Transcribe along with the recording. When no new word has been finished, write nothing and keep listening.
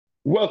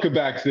Welcome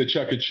back to the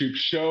Chuck and Schup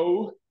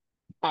show.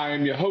 I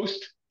am your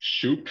host,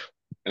 Schup,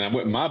 and I'm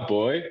with my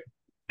boy,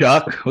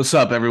 Chuck, what's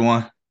up,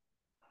 everyone?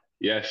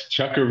 yes,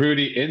 Chuck and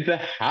Rudy in the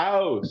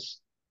house.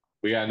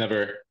 We got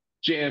another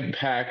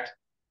jam-packed,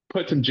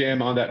 put some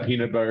jam on that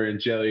peanut butter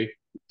and jelly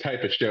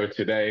type of show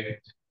today.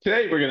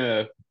 Today we're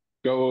gonna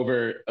go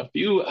over a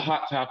few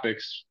hot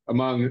topics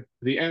among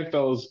the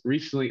NFL's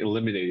recently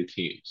eliminated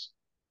teams.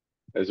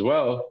 As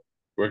well,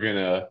 we're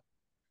gonna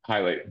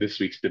highlight this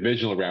week's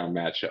divisional round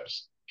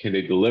matchups. Can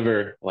they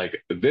deliver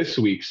like this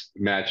week's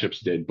matchups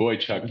did? Boy,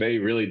 Chuck, they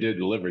really did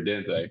deliver,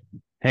 didn't they?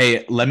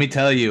 Hey, let me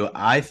tell you,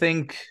 I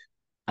think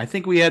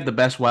we had the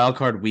best wild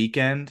card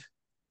weekend.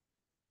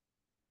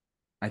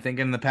 I think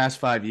in the past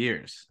 5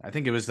 years. I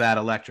think it was that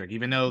electric.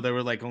 Even though there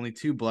were like only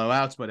two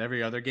blowouts, but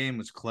every other game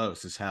was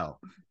close as hell.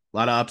 A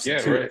lot of upset,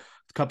 Yeah, two, right.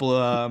 a couple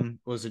of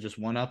was it just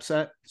one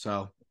upset?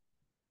 So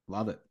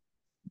love it.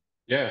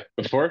 Yeah.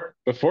 Before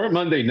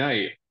Monday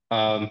night,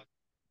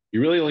 you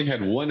really only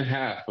had one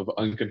half of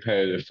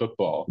uncompetitive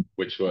football,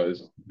 which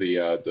was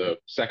the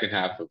second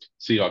half of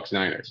Seahawks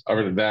Niners.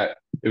 Other than that,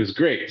 it was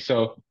great.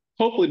 So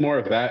hopefully more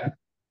of that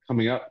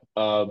coming up.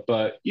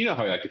 But you know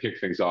how I like to kick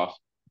things off.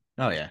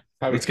 Oh yeah,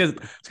 How, let's get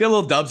a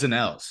little dubs and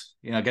L's.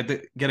 Get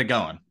it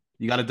going.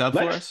 You got a dub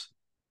for let's us?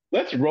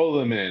 let's roll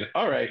them in.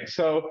 All right.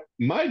 So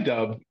my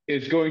dub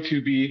is going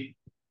to be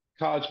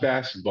college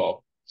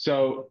basketball.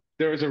 So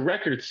there was a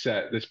record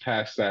set this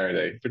past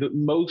Saturday for the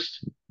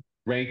most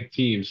ranked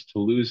teams to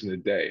lose in a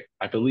day.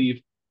 I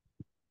believe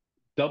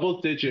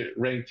double digit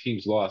ranked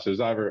teams lost. It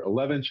was either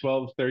 11,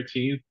 12,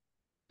 13,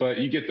 but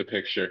you get the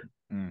picture.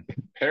 Mm.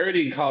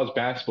 Parity in college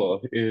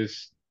basketball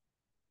is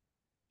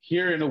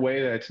here in a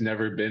way that it's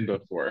never been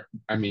before.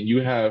 I mean,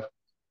 you have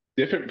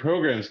different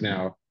programs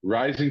now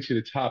rising to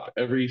the top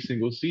every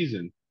single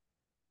season.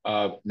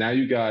 Now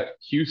you got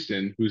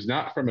Houston, who's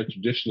not from a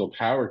traditional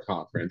power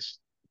conference,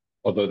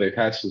 although they've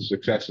had some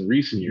success in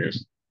recent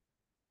years.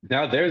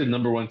 Now they're the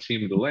number one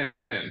team in the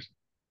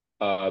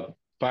land.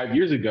 5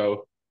 years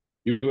ago,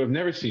 you would have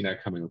never seen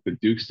that coming with the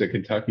Dukes, the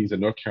Kentuckys, the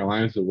North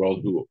Carolinas of the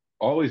world who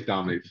always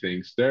dominate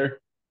things. They're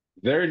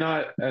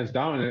not as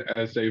dominant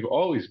as they've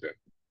always been.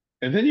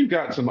 And then you've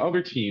got some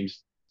other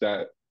teams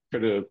that for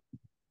the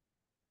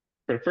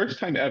for the first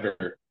time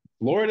ever,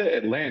 Florida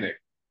Atlantic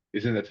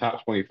is in the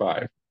top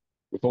 25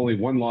 with only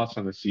one loss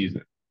on the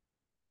season.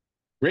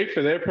 Great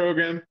for their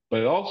program, but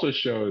it also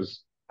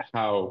shows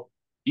how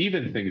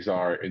even things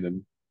are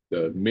in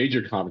the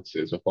major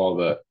conferences with all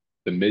the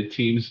mid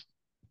teams.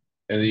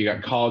 And then you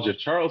got College of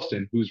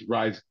Charleston, who's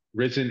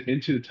risen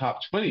into the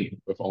top 20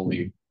 with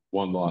only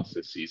one loss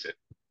this season.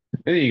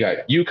 And then you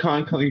got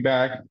UConn coming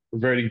back,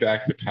 reverting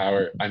back to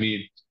power. I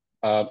mean,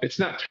 it's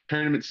not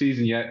tournament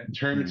season yet.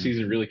 Tournament Mm.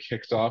 season really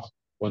kicks off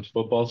once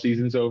football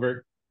season's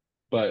over.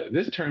 But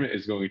this tournament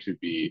is going to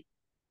be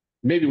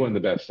maybe one of the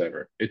best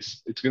ever.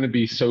 It's going to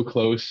be so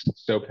close,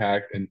 so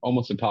packed, and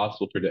almost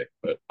impossible to predict.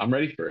 But I'm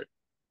ready for it.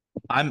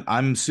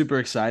 I'm super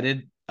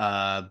excited.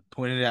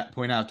 Point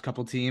out a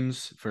couple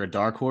teams for a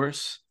dark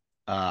horse.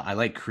 I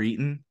like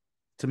Creighton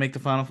to make the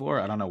Final Four.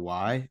 I don't know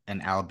why,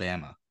 and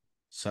Alabama.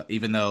 So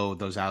even though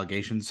those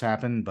allegations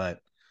happen, but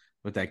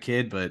with that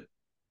kid, but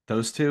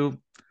those two,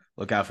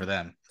 look out for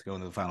them to go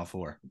into the Final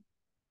Four.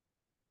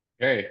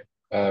 Okay,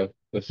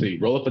 let's see.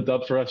 Roll up a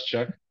dub for us,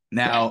 Chuck.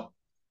 Now,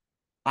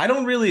 I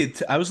don't really.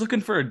 I was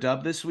looking for a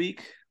dub this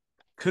week.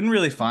 Couldn't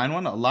really find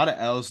one. A lot of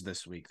L's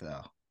this week,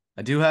 though.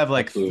 I do have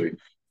like Absolutely.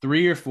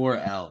 three or four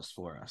L's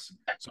for us.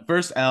 So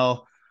first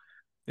L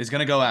is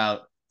gonna go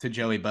out to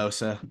Joey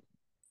Bosa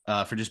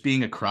for just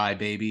being a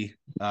crybaby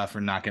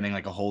for not getting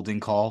like a holding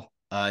call.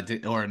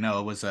 Or no,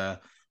 it was a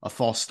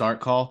false start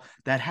call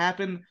that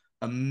happened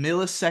a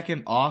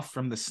millisecond off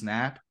from the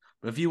snap.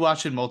 But if you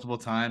watch it multiple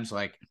times,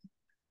 like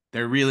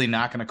they're really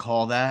not going to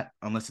call that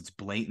unless it's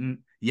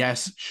blatant.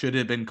 Yes, should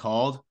have been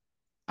called.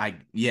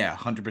 Yeah,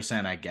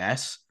 100% I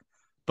guess.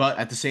 But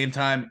at the same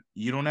time,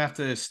 you don't have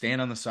to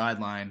stand on the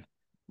sideline,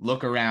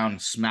 look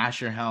around, smash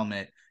your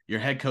helmet. Your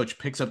head coach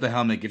picks up the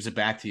helmet, gives it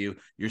back to you.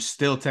 You're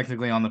still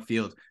technically on the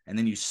field, and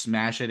then you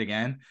smash it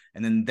again.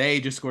 And then they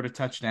just scored a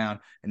touchdown,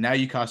 and now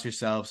you cost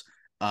yourselves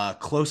a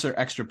closer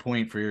extra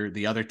point for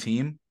the other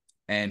team,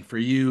 and for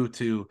you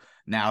to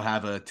now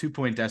have a 2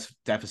 point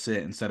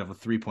deficit instead of a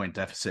 3 point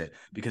deficit,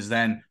 because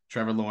then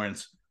Trevor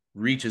Lawrence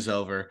reaches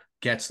over,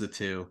 gets the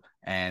two,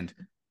 and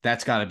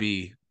that's got to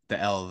be the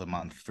L of the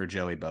month for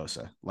Joey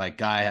Bosa. Like,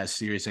 guy has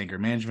serious anger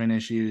management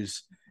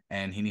issues,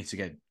 and he needs to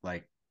get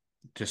like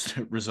just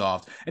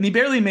resolved. And he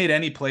barely made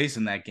any plays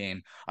in that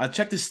game. I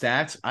checked his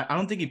stats. I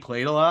don't think he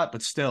played a lot,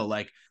 but still,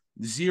 like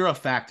zero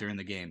factor in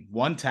the game.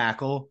 One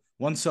tackle,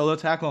 one solo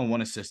tackle, and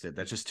one assisted.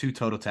 That's just two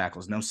total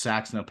tackles. No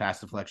sacks, no pass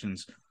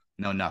deflections,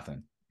 no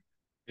nothing.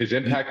 His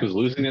impact was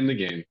losing in the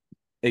game.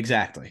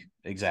 Exactly.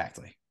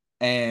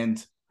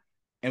 And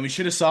we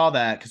should have saw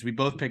that because we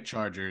both picked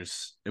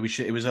Chargers. It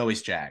was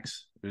always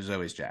Jags. It was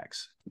always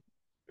Jags.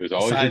 It was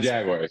always the Besides,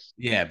 Jaguars.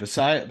 yeah,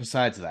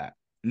 besides that,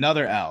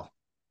 another L.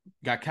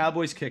 Got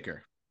Cowboys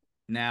kicker.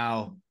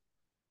 Now,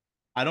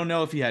 I don't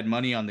know if he had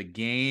money on the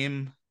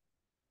game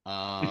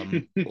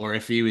or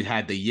if he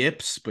had the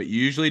yips, but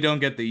you usually don't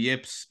get the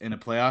yips in a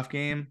playoff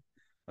game.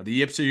 The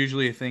yips are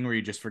usually a thing where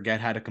you just forget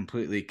how to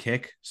completely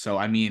kick. So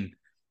I mean,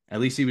 at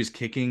least he was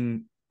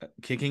kicking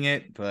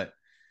it, but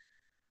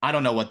I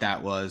don't know what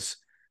that was.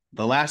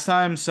 The last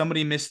time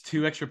somebody missed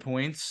 2 extra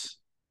points,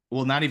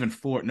 well, not even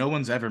four. No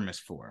one's ever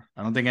missed four.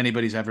 I don't think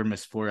anybody's ever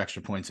missed 4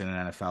 extra points in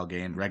an NFL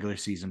game, regular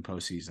season,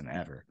 postseason,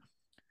 ever.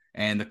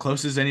 And the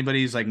closest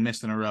anybody's like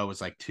missed in a row was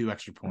like 2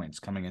 extra points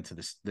coming into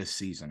this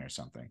season or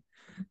something.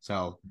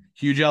 So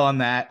huge L on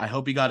that. I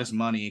hope he got his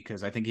money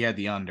because I think he had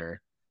the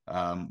under,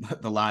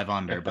 the live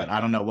under, but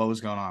I don't know what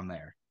was going on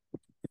there.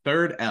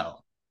 Third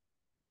L.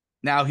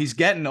 Now he's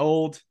getting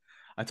old.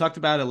 I talked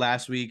about it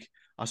last week.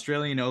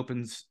 Australian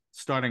Open's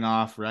starting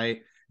off,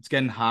 right? It's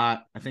getting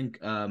hot. I think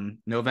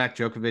Novak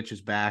Djokovic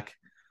is back,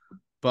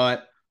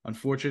 but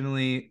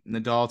unfortunately,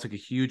 Nadal took a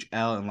huge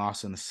L and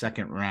lost in the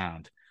second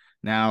round.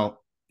 Now,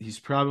 he's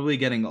probably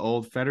getting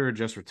old. Federer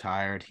just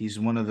retired. He's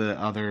one of the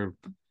other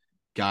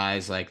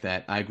guys like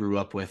that I grew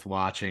up with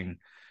watching.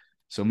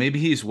 So maybe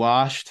he's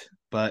washed,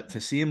 but to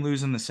see him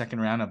lose in the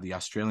second round of the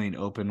Australian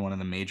Open, one of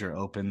the major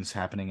opens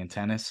happening in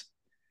tennis,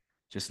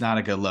 just not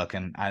a good look.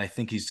 And I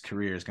think his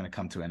career is going to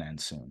come to an end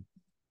soon.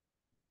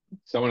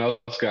 Someone else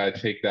got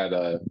to take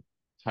that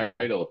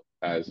title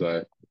as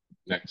a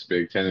next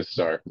big tennis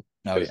star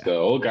Oh, because yeah. the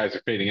old guys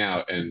are fading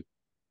out, and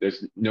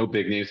there's no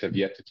big names have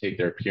yet to take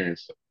their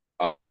appearance,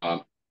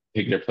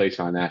 take their place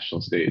on a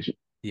national stage.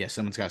 Yeah,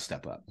 someone's got to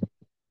step up.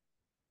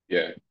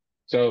 Yeah.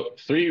 So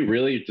three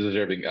really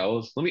deserving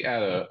L's. Let me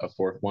add a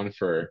fourth one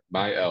for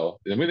my L.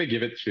 And I'm going to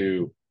give it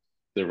to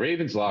the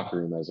Ravens locker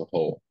room as a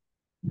whole.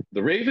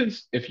 The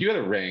Ravens, if you had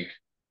to rank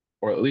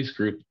or at least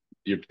group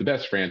the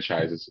best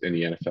franchises in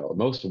the NFL,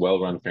 most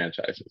well-run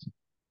franchises,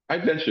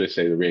 I'd venture to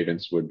say the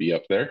Ravens would be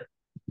up there.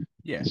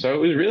 Yeah.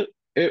 So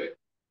it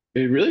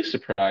really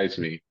surprised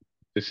me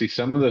to see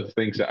some of the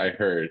things that I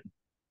heard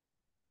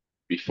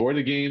before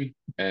the game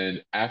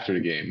and after the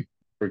game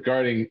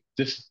regarding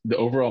just the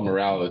overall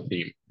morale of the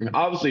team. I mean,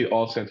 obviously, it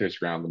all centers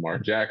around Lamar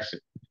Jackson.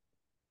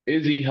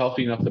 Is he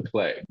healthy enough to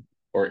play,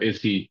 or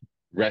is he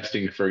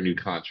resting for a new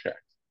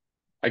contract?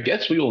 I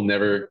guess we will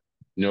never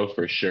know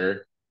for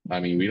sure. I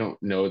mean, we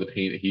don't know the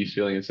pain that he's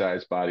feeling inside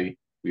his body.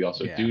 We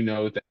also Yeah. do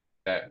know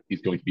that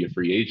he's going to be a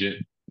free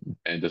agent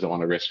and doesn't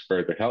want to risk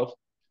further health.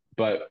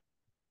 But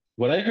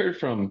what I heard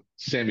from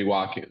Sammy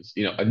Watkins,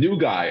 a new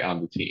guy on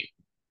the team,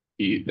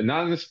 he's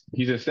an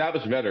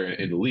established veteran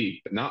in the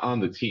league, but not on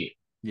the team.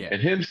 Yeah.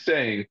 And him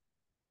saying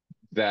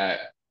that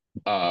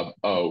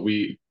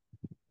we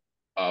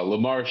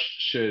Lamar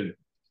should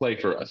play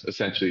for us,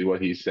 essentially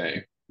what he's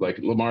saying. Like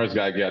Lamar's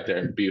got to get out there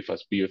and be with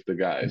us, be with the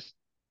guys.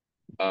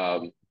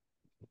 Um,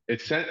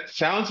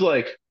 sounds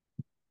like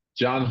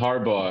John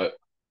Harbaugh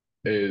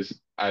is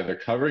either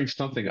covering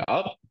something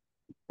up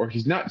or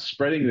he's not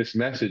spreading this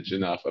message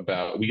enough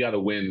about we got to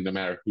win no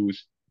matter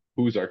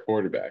who's our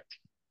quarterback.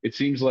 It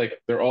seems like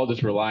they're all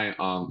just reliant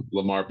on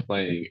Lamar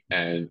playing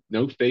and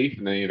no faith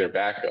in any of their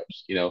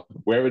backups.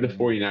 Where would the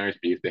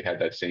 49ers be if they had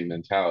that same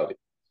mentality?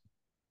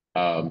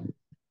 And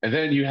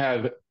then you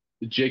have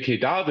J.K.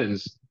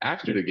 Dobbins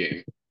after the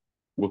game,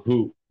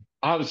 who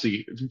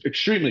obviously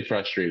extremely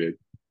frustrated.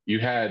 You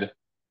had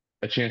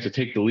a chance to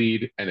take the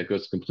lead and it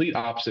goes the complete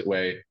opposite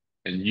way,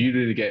 and you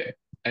didn't get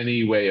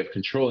any way of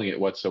controlling it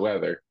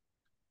whatsoever.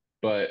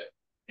 But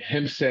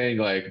him saying,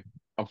 like,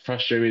 I'm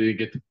frustrated to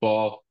get the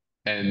ball,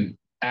 and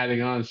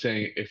adding on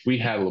saying, if we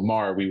had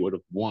Lamar, we would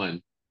have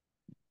won.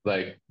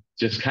 Like,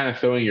 just kind of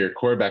throwing your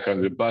quarterback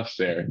under the bus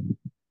there.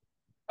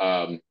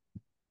 Um,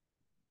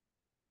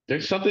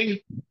 there's something's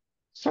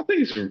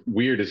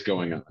weird is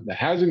going on that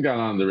hasn't gone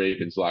on in the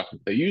Ravens locker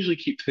room. They usually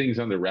keep things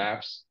under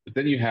wraps, but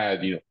then you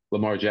had,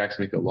 Lamar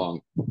Jackson make a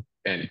long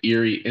and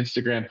eerie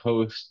Instagram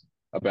post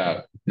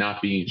about not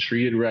being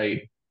treated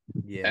right.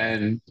 Yeah.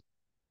 And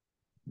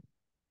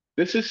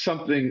this is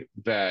something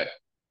that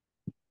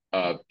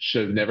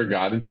should have never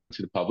gotten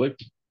to the public.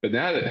 But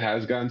now that it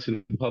has gotten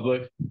to the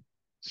public,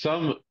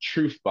 some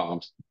truth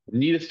bombs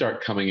need to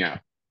start coming out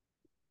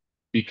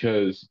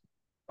because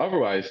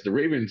otherwise the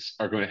Ravens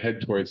are going to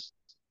head towards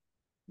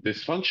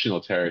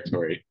dysfunctional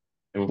territory.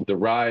 And with the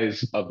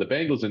rise of the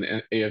Bengals in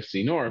the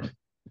AFC North,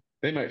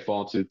 they might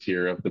fall into the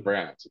tier of the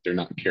Browns if they're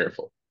not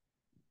careful.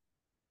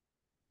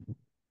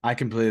 I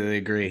completely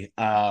agree.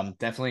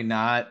 Definitely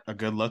not a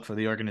good look for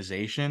the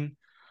organization,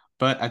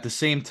 but at the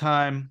same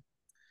time,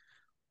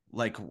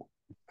 like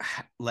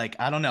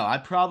I don't know. I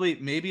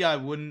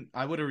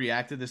would have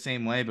reacted the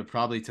same way, but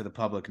probably to the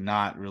public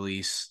not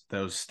release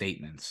those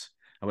statements.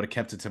 I would have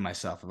kept it to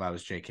myself if I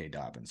was J.K.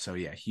 Dobbins. So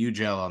yeah,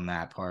 huge L on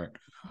that part.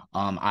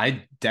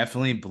 I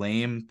definitely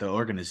blame the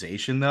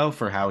organization though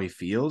for how he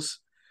feels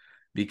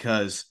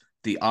because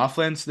the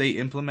offense they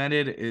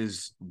implemented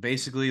is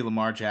basically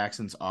Lamar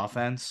Jackson's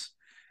offense.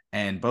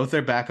 And both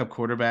their backup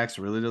quarterbacks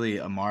were literally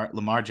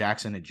Lamar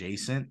Jackson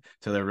adjacent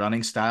to their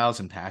running styles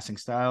and passing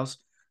styles.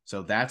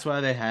 So that's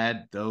why they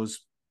had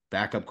those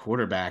backup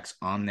quarterbacks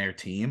on their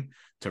team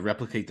to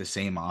replicate the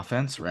same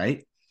offense,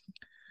 right?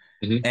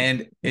 Hmm.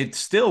 And it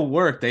still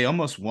worked. They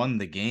almost won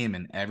the game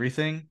and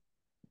everything.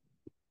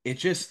 It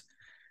just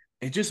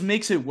it just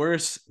makes it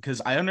worse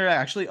because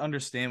actually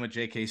understand what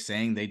JK's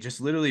saying. They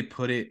just literally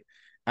put it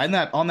on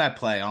that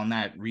play, on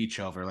that reach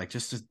over, like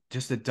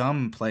just a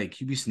dumb play,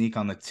 QB sneak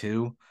on the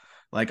two.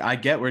 Like I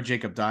get where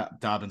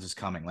Dobbins is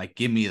coming. Like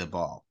give me the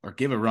ball or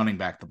give a running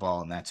back the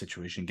ball in that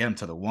situation. Get him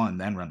to the one,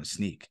 then run a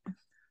sneak.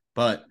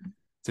 But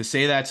to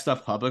say that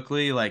stuff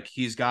publicly, like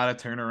he's got to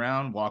turn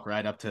around, walk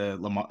right up to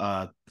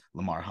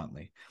Lamar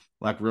Huntley,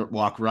 like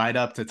walk right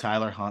up to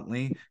Tyler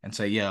Huntley and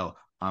say, "Yo,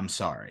 I'm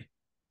sorry,"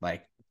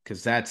 like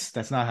because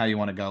that's not how you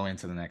want to go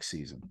into the next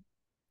season.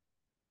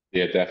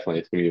 Yeah, definitely.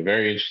 It's gonna be a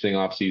very interesting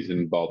offseason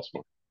in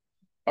Baltimore.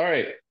 All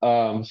right.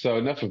 So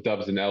enough of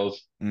dubs and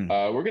L's.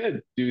 Mm, We're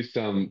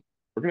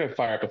gonna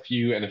fire up a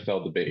few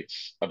NFL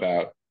debates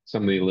about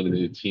some of the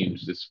eliminated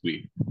teams this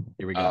week.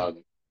 here we go.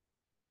 Um,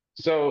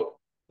 so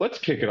let's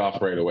kick it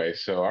off right away.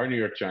 So our New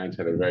York Giants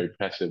had a very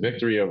impressive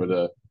victory over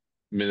the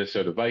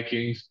Minnesota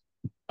Vikings.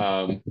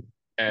 Um,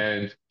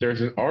 and there's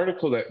an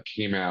article that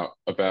came out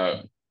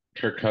about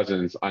Kirk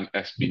Cousins on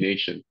SB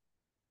Nation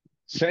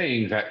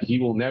saying that a he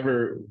will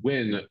never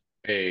win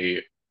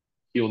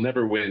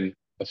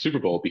a Super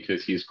Bowl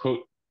because he's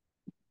quote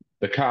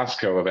the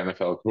Costco of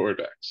NFL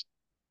quarterbacks,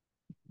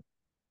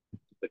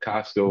 the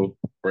Costco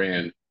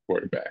brand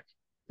quarterback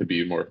to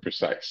be more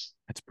precise.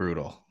 That's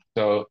brutal.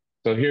 So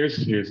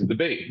here's the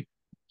debate,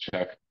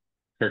 Chuck.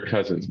 Kirk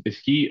Cousins, is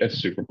he a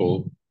Super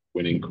Bowl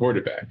winning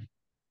quarterback?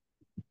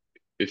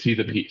 Is he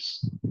the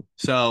piece?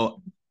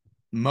 So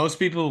most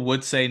people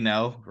would say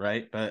no,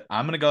 right? But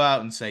I'm gonna go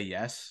out and say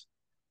yes.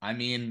 I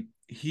mean,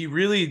 he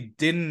really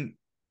didn't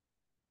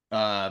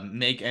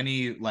make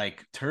any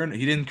like turn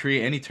he didn't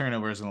create any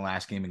turnovers in the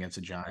last game against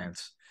the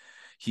Giants.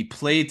 He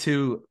played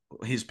to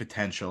his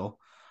potential.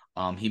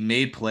 He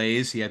made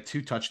plays. He had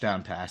 2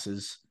 touchdown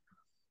passes.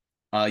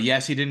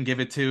 Yes, he didn't give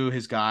it to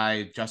his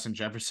guy Justin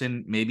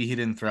Jefferson. Maybe he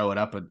didn't throw it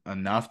up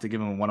enough to give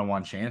him a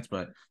one-on-one chance,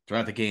 but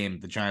throughout the game,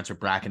 the Giants were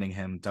bracketing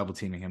him, double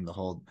teaming him the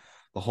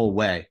whole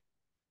way.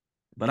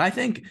 But I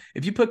think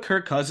if you put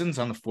Kirk Cousins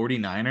on the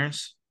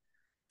 49ers,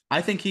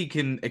 I think he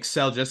can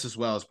excel just as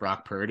well as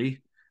Brock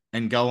Purdy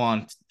and go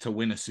on to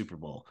win a Super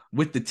Bowl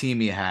with the team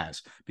he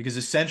has. Because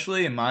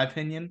essentially, in my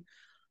opinion,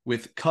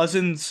 with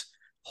Cousins'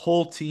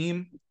 whole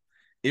team,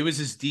 it was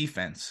his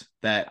defense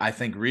that I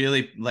think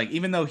really, like,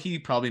 even though he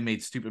probably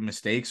made stupid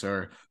mistakes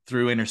or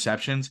threw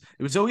interceptions,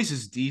 it was always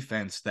his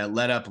defense that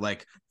led up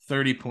like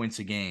 30 points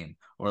a game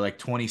or like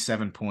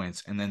 27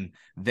 points, and then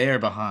they're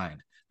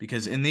behind.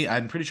 Because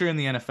I'm pretty sure in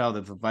the NFL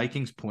that the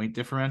Vikings point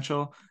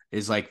differential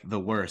is like the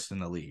worst in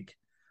the league.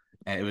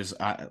 And it was,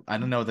 I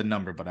don't know the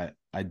number, but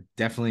I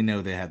definitely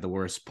know they had the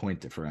worst point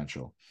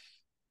differential.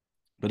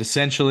 But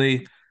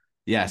essentially,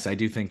 yes, I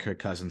do think Kirk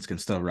Cousins can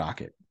still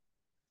rock it.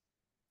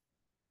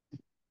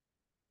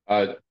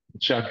 Uh,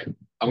 Chuck,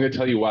 I'm going to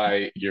tell you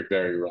why you're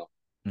very wrong.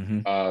 Mm-hmm.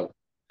 Uh,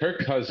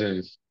 Kirk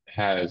Cousins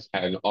has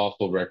had an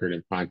awful record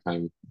in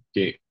primetime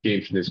games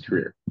in his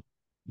career.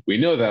 We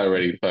know that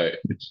already, but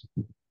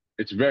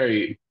it's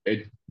very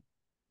it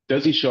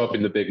does he show up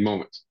in the big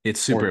moments,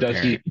 It's or super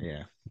apparent.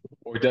 Yeah.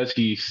 does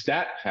he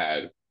stat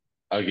pad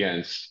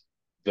against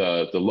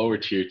the lower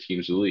tier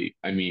teams of the league?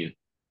 I mean,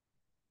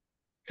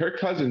 Kirk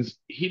Cousins,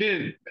 he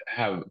didn't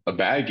have a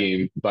bad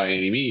game by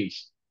any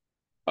means.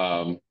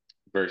 Um,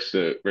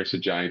 versus the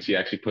Giants, he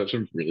actually put up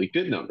some really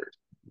good numbers.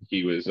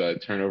 He was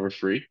turnover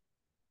free,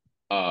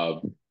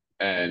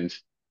 and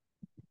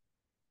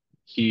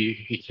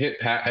he hit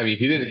Pat. I mean,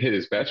 he didn't hit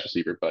his best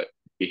receiver, but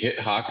he hit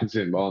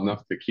Hawkinson well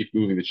enough to keep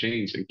moving the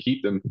chains and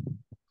keep them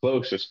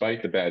close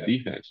despite the bad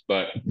defense.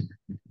 But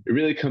it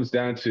really comes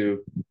down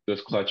to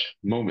those clutch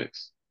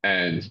moments.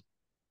 And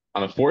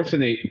on a 4th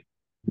and 8,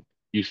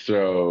 you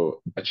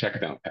throw a check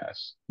down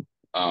pass.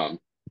 Um,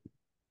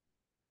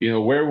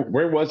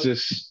 where was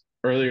this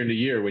earlier in the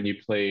year when you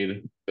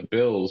played the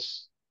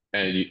Bills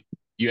and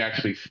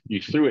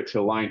you threw it to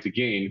the line to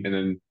gain and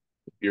then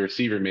your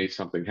receiver made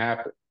something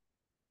happen.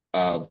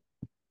 Uh,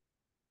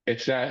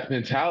 it's that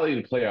mentality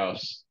in the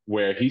playoffs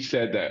where he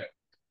said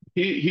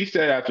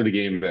after the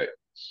game that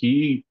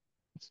he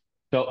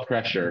felt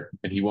pressure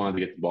and he wanted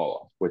to get the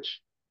ball off,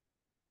 which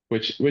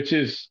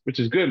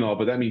is good and all,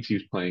 but that means he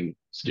was playing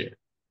scared.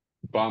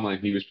 Bottom line,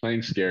 he was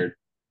playing scared,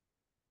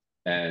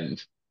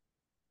 and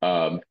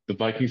the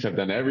Vikings have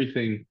done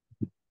everything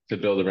to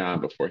build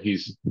around before.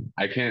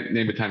 I can't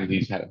name a time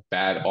he's had a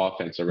bad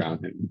offense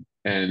around him,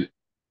 and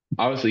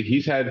obviously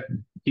he's had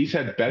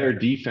better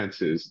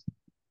defenses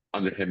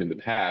under him in the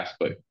past,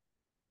 but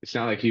it's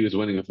not like he was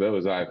winning with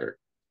those either.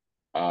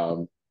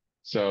 Um,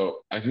 so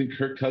I think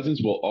Kirk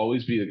Cousins will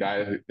always be the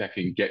guy that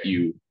can get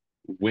you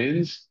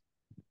wins,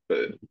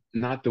 but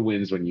not the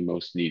wins when you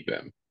most need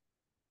them.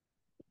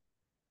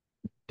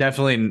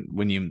 Definitely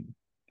when you,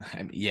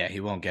 I mean, yeah,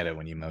 he won't get it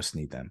when you most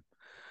need them.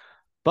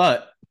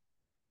 But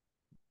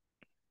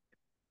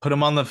put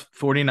him on the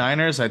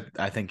 49ers,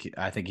 I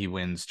think he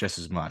wins just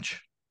as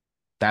much.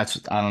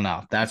 I don't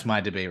know. That's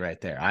my debate right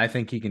there. I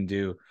think he can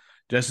do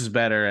just as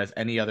better as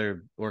any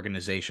other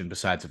organization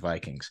besides the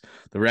Vikings.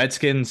 The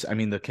Redskins, I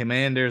mean, the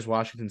Commanders,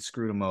 Washington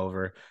screwed him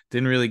over,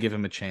 didn't really give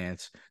him a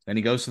chance. Then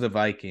he goes to the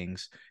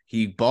Vikings.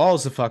 He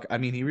balls the fuck. I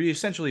mean, he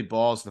essentially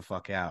balls the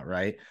fuck out,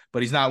 right?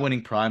 But he's not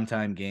winning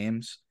primetime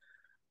games.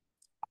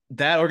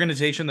 That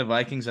organization, the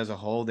Vikings as a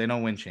whole, they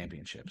don't win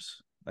championships.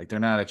 Like, they're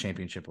not a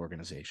championship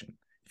organization.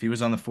 If he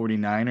was on the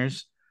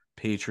 49ers,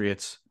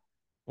 Patriots,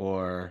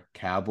 or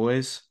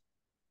Cowboys,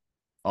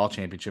 all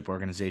championship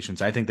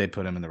organizations, I think they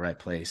put him in the right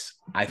place.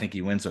 I think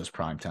he wins those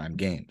primetime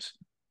games.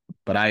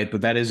 But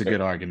that is a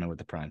good argument with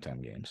the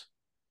primetime games.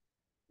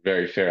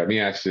 Very fair. Let me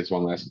ask this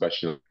one last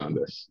question on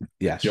this. If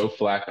Yes. Joe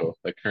Flacco,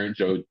 the current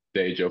Joe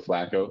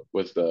Flacco,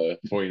 was the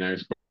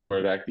 49ers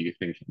quarterback, do you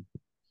think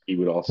he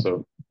would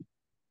also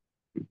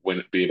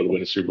be able to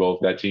win a Super Bowl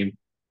with that team?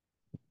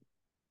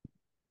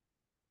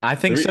 I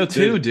think so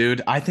too, There's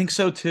dude. I think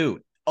so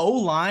too.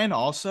 O-line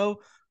also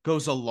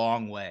goes a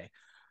long way.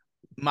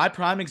 My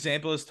prime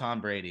example is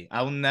Tom Brady.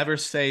 I will never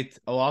say,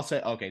 I'll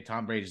say, okay,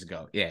 Tom Brady's a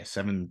GOAT. Yeah,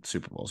 7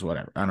 Super Bowls,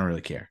 whatever. I don't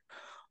really care.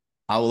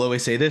 I will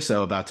always say this,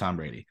 though, about Tom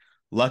Brady: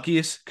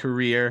 luckiest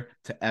career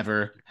to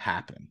ever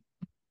happen.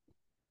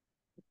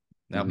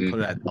 Now,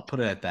 Mhm. I'll put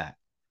it at that.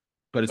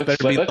 But it's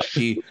let's better let, be let's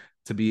lucky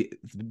to be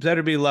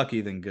better be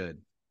lucky than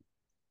good.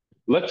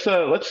 let's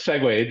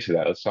segue into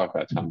that. Let's talk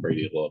about Tom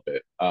Brady a little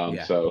bit.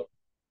 Yeah. So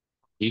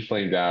he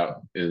flamed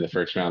out in the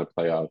first round of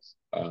playoffs.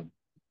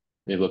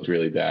 It looked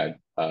really bad.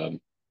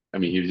 I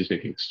mean, he was just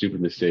making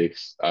stupid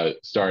mistakes.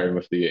 Starting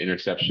with the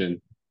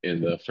interception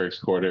in the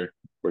first quarter,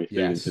 where he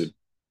threw it Yes. into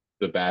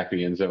the back of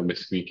the end zone,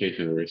 miscommunication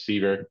with the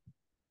receiver.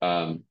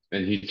 And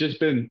he's just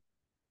been.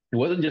 It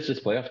wasn't just this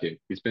playoff game.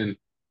 He's been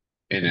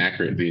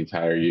inaccurate the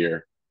entire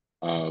year,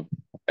 um,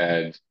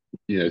 and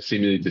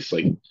seemingly just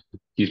like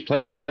he's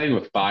playing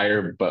with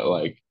fire, but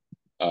like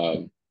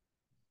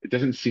it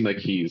doesn't seem like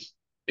he's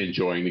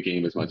enjoying the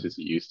game as much as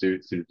he used to.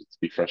 It seems to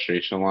be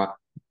frustration a lot.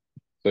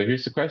 So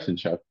here's the question,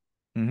 Chuck.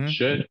 Mm-hmm.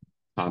 Should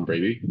Tom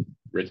Brady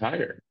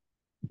retire?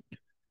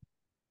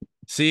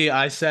 See,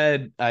 I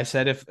said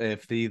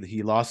if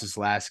he lost his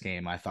last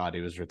game, I thought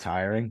he was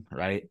retiring,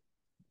 right?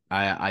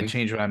 I Mhm.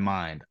 changed my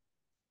mind.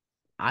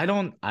 I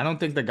don't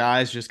think the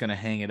guy's just gonna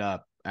hang it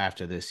up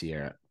after this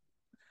year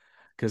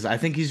because I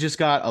think he's just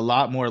got a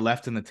lot more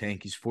left in the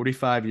tank. He's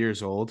 45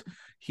 years old.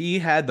 He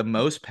had the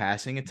most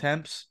passing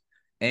attempts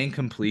and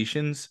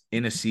completions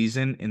in a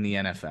season in the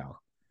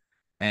NFL.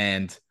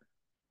 And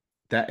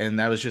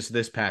that was just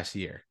this past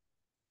year.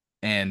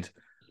 And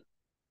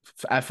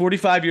at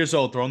 45 years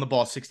old, throwing the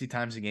ball 60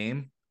 times a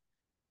game,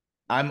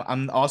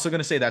 I'm also going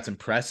to say that's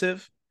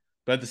impressive,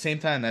 but at the same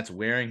time, that's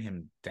wearing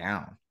him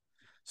down.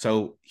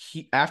 So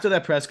he after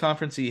that press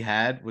conference he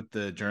had with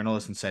the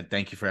journalist and said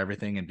thank you for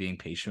everything and being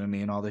patient with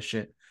me and all this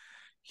shit,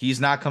 he's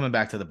not coming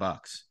back to the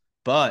Bucks.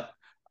 But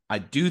I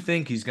do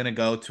think he's going to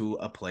go to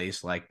a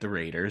place like the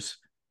Raiders.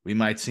 We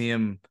might see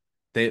him.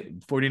 The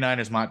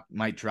 49ers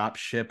might drop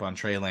ship on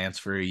Trey Lance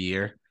for a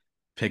year,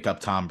 pick up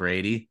Tom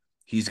Brady.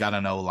 He's got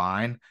an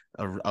O-line,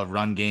 a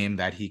run game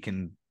that he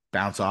can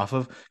bounce off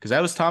of because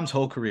that was Tom's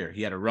whole career.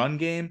 He had a run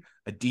game,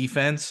 a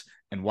defense,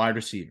 and wide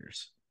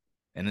receivers.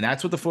 And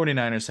that's what the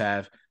 49ers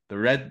have. The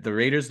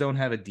Raiders don't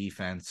have a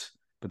defense,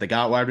 but they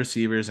got wide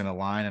receivers and a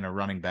line and a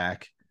running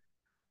back.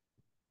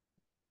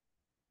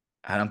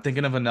 And I'm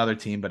thinking of another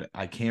team, but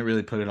I can't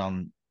really put it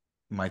on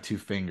my 2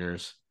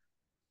 fingers.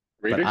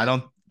 But Raiders?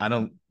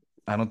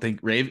 I don't think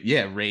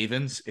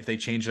Ravens if they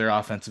change their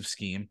offensive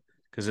scheme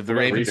because if the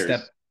What about Ravens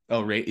step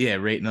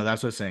Raiders? no,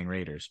 that's what I was saying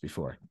Raiders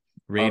before. Okay.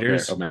 Oh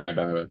Raiders. man, by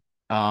the way.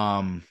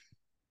 Um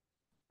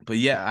but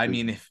yeah, I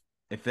mean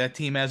if that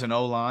team has an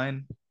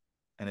O-line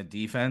and a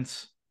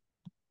defense,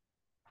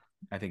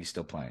 I think he's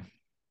still playing.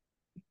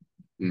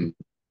 Mm.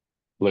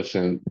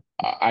 Listen,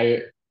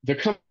 there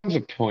comes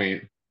a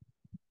point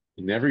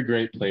in every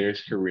great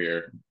player's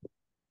career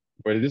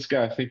where this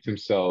guy think to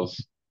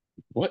themselves,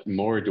 what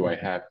more do I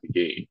have to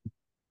gain?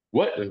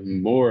 What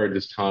more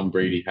does Tom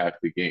Brady have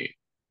to gain?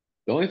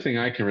 The only thing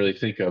I can really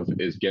think of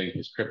is getting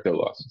his crypto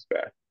losses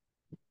back.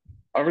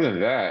 Other than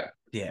that,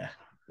 Yeah.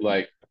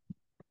 like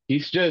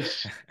he's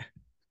just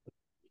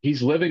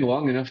he's living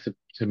long enough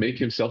to make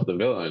himself the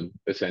villain,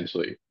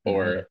 essentially. Mm-hmm.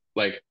 Or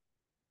like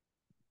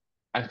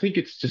I think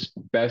it's just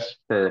best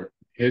for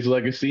his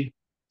legacy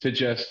to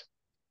just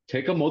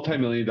take a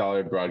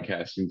multi-million-dollar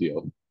broadcasting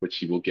deal, which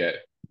he will get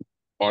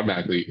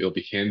automatically. It'll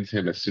be handed to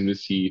him as soon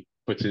as he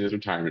puts in his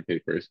retirement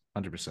papers.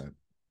 100%.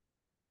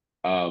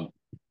 Um,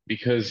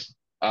 because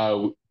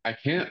I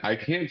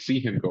can't see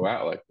him go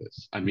out like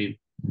this. I mean,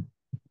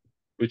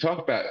 we talk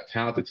about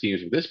talented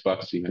teams, but this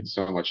Bucks team has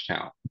so much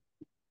talent.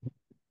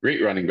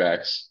 Great running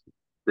backs,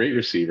 great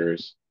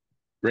receivers,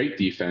 great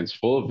defense,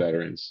 full of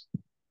veterans.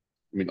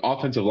 I mean,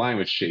 offensive line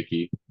was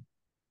shaky,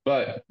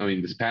 but I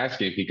mean, this past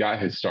game he got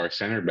his star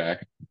center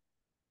back.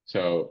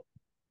 So,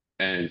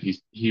 and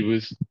he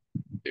was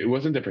it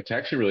wasn't the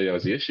protection really that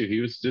was the issue. He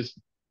was just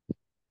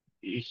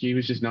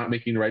not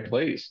making the right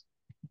plays.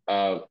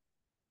 Uh,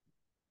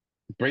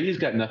 Brady's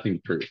got nothing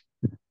to prove.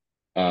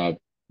 Uh,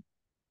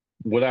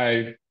 would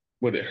I?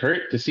 would it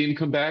hurt to see him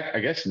come back? I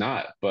guess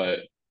not, but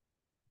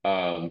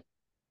um,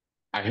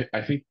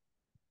 I think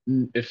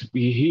if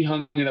he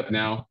hung it up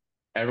now,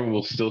 everyone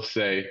will still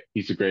say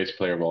he's the greatest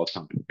player of all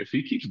time. If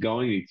he keeps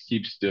going, he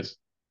keeps just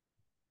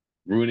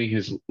ruining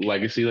his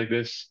legacy like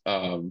this,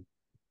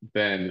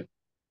 then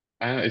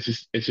I don't know,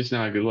 it's just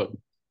not a good look.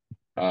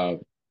 Uh,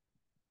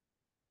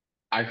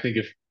 I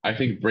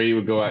think Brady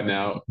would go out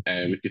now,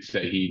 and we could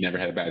say he never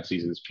had a bad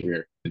season in his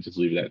career, and just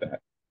leave it at that.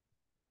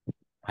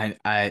 I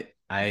I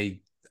I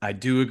I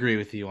do agree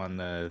with you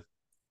on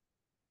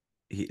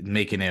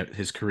making it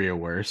his career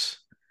worse.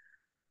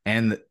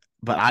 And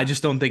but I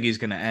just don't think he's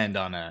going to end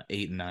on a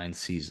 8-9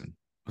 season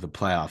with a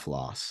playoff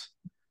loss.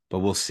 But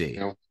we'll You see.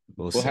 know,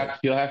 We'll see.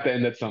 he'll have to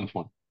end at some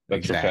point.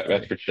 That's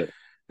Exactly. for sure.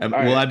 All Will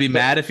right, I be so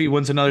mad if he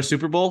wins another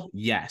Super Bowl?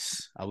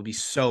 Yes, I would be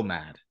so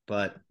mad.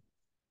 But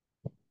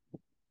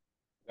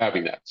that'd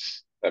be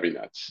nuts. That'd be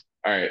nuts.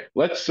 All right,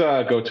 let's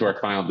go to our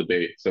final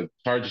debate. So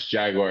Chargers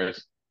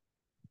Jaguars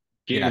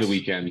game of the yes.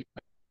 weekend.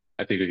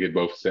 I think we could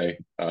both say,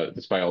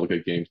 despite all the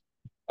good games.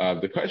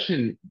 The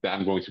question that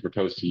I'm going to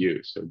propose to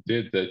you. So,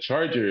 did the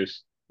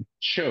Chargers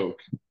choke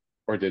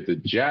or did the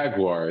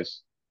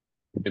Jaguars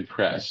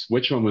impress?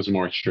 Which one was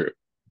more true?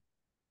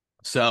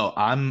 So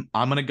I'm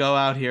gonna go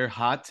out here,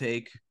 hot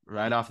take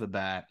right off the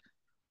bat.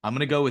 I'm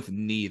gonna go with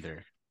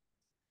neither.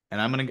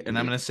 And I'm Mhm.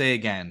 gonna say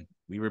again,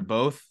 we were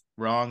both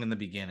wrong in the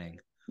beginning.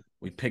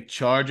 We picked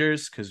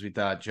Chargers because we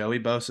thought Joey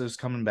Bosa was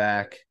coming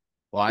back.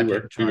 Well, I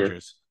picked We were.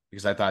 Chargers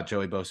because I thought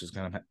Joey Bosa was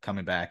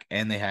coming back,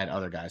 and they had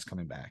other guys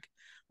coming back,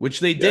 which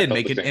they Yeah, I did felt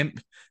make the an same.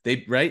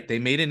 imp. They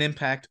made an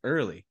impact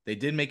early. They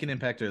did make an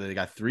impact early. They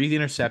got 3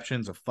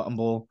 interceptions, a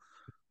fumble,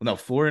 well, no,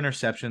 4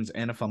 interceptions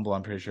and a fumble.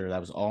 I'm pretty sure that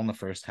was all in the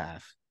first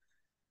half.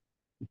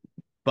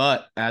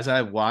 But as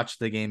I watched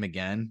the game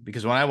again,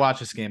 because when I watched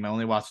this game, I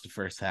only watched the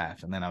first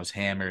half, and then I was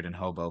hammered in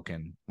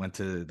Hoboken, went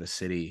to the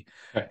city,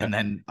 and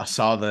then I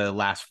saw the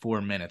last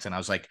 4 minutes, and I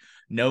was like,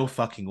 no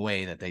fucking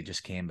way that they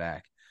just came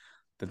back.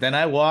 But then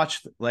I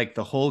watched like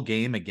the whole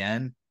game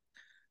again.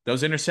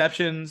 Those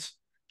interceptions,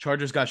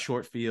 Chargers got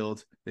short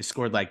field. They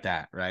scored like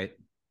that, right?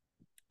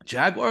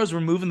 Jaguars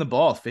were moving the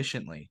ball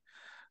efficiently.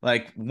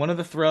 Like one of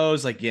the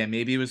throws, like, yeah,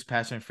 maybe it was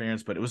pass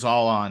interference, but it was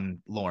all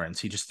on Lawrence.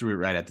 He just threw it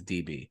right at the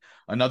DB.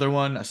 Another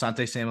one,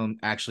 Asante Samuel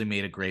actually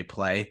made a great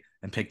play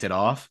and picked it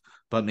off,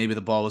 but maybe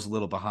the ball was a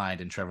little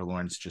behind and Trevor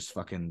Lawrence just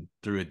fucking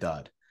threw a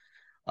dud.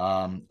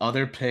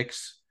 Other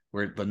picks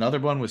where another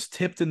one was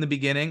tipped in the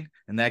beginning,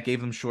 and that gave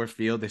them short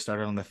field. They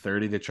started on the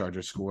 30, the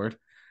Chargers scored.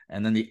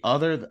 And then the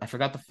other, I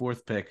forgot the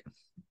fourth pick,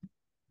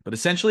 but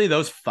essentially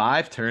those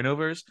 5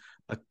 turnovers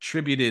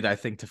attributed, I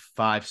think, to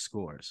 5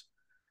 scores.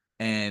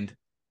 And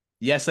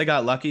yes, I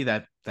got lucky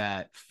that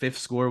that fifth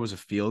score was a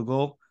field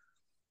goal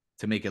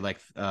to make it like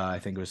I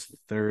think it was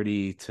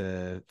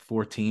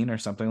 30-14 or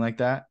something like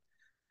that.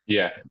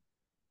 Yeah,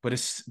 But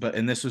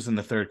and this was in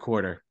the third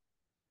quarter.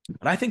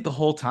 But I think the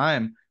whole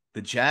time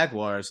the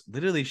Jaguars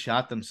literally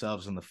shot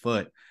themselves in the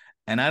foot,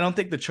 and I don't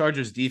think the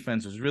Chargers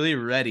defense was really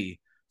ready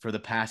for the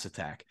pass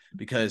attack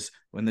because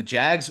when the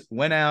Jags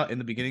went out in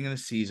the beginning of the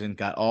season,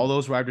 got all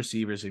those wide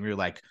receivers, and we were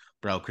like,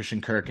 bro,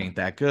 Christian Kirk ain't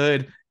that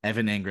good.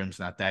 Evan Ingram's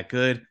not that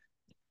good.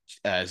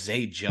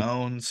 Zay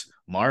Jones,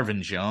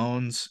 Marvin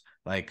Jones,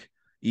 like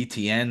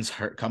ETN's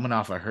hurt, coming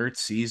off a hurt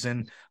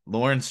season.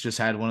 Lawrence just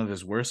had one of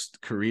his worst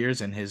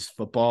careers in his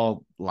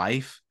football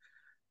life.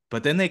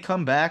 But then they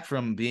come back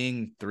from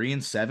being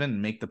 3-7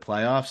 and make the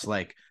playoffs.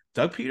 Like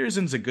Doug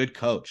Peterson's a good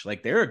coach.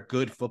 Like they're a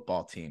good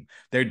football team.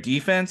 Their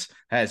defense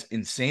has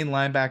insane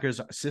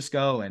linebackers,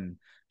 Cisco and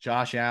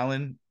Josh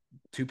Allen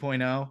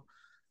 2.0.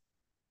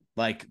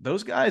 Like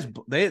those guys,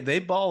 they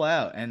ball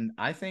out, and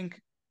I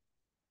think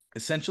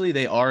essentially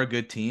they are a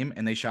good team,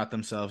 and they shot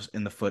themselves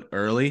in the foot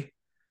early,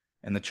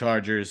 and the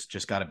Chargers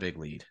just got a big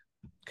lead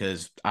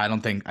because I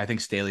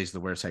think Staley's the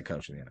worst head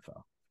coach in the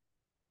NFL.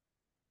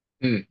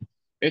 hmm.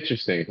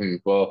 Interesting.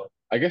 Well,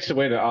 I guess the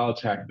way that I'll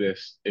attack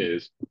this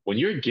is when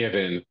you're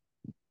given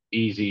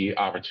easy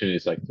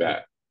opportunities like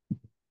that,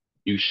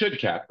 you should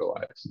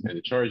capitalize, and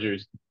the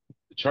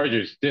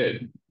Chargers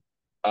did.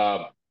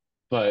 Um,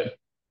 but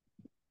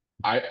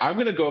I'm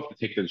going to go up to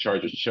take the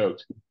Chargers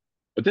choked.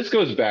 But this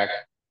goes back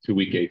to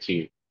Week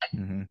 18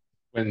 Mm-hmm.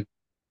 when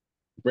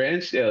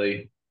Brandon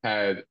Staley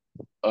had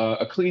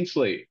a clean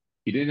slate.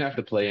 He didn't have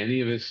to play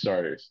any of his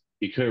starters.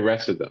 He could have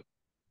rested them,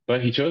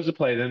 but he chose to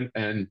play them,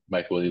 and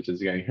Mike Williams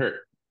is getting hurt.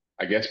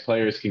 I guess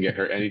players can get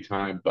hurt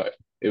anytime, but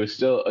it was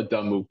still a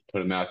dumb move to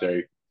put him out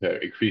there to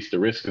increase the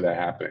risk of that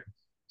happening.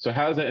 So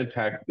how does that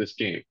impact this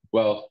game?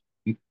 Well,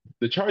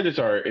 the Chargers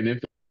are an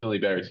infinitely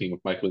better team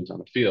with Mike Williams on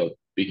the field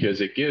because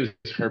it gives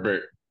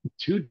Herbert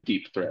two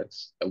deep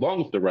threats along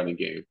with the running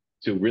game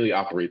to really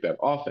operate that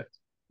offense.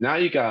 Now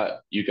you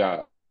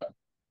got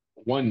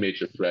one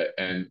major threat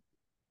and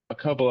a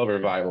couple other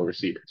viable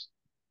receivers.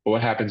 But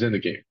what happens in the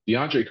game?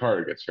 DeAndre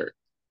Carter gets hurt.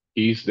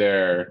 He's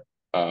their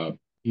uh,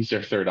 he's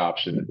their third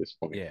option at this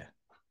point. Yeah.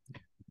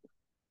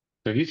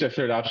 So he's their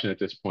third option at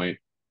this point.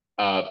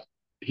 Uh,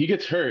 he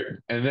gets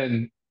hurt, and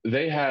then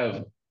they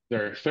have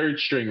their third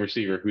string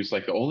receiver, who's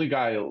like the only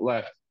guy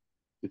left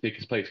to take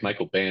his place,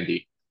 Michael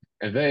Bandy,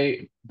 and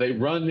they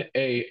run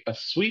a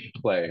sweep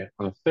play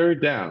on a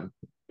third down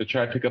to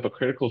try to pick up a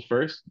critical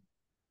first,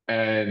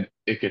 and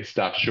it gets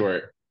stopped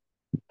short.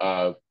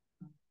 Uh,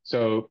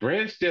 so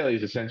Brandon Staley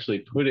is essentially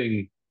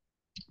putting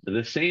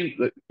the same.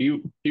 He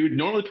would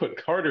normally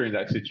put Carter in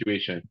that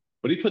situation,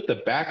 but he put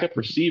the backup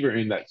receiver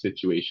in that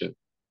situation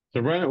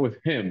to run it with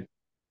him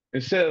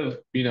instead of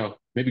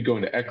maybe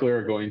going to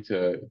Eckler or going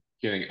to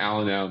getting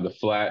Allen out in the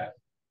flat.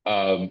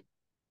 Um,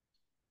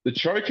 the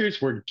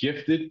Chargers were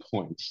gifted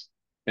points,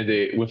 and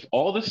they with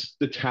all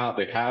the talent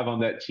they have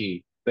on that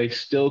team, they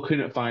still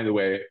couldn't find a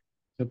way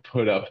to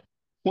put up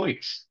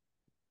points.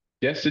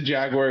 Yes, the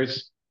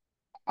Jaguars.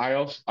 I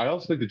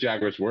also think the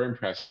Jaguars were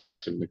impressive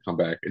in the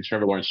comeback, and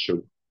Trevor Lawrence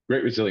showed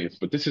great resilience.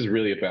 But this is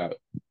really about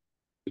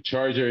the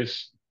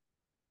Chargers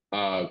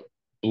uh,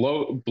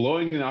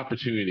 blowing an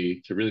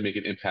opportunity to really make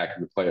an impact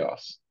in the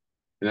playoffs,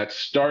 and that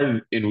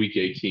started in Week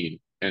 18,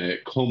 and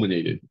it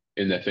culminated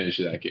in the finish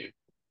of that game.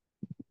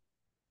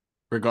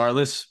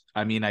 Regardless,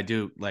 I mean, I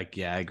do like,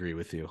 yeah, I agree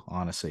with you.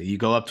 Honestly, you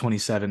go up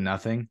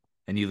 27-0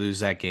 and you lose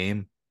that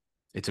game,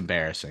 it's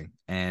embarrassing,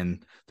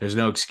 and there's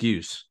no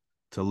excuse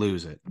to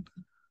lose it.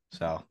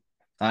 So,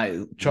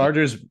 I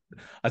Chargers,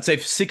 I'd say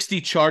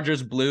 60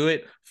 Chargers blew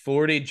it,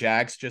 40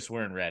 Jags just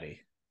weren't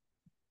ready.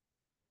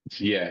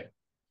 Yeah,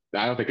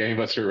 I don't think any of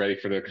us are ready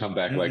for the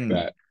comeback like Mm-mm.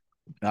 that.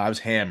 No, I was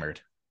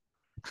hammered.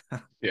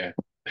 Yeah,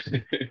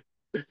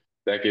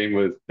 that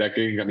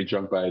game got me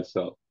drunk by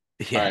itself.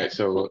 All Yeah, right,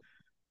 so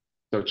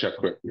Chuck,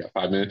 quick, we got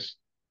 5 minutes.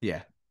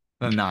 yeah,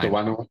 So nine.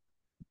 why not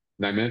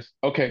 9 minutes?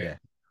 Okay, Yeah,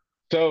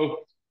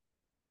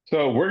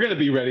 so we're gonna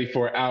be ready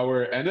for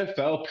our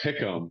NFL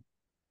pick'em.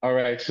 All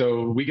right,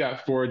 so we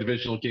got four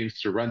divisional games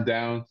to run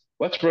down.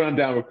 Let's run them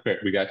down real quick.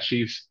 We got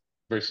Chiefs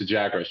versus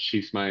Jaguars.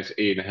 Chiefs minus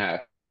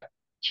 8.5.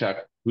 Chuck,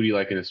 who do you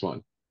like in this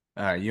one?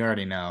 all right, you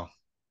already know.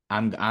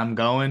 I'm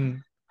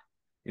going.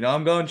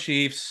 I'm going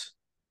Chiefs.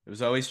 It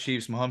was always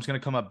Chiefs. Mahomes gonna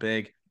come up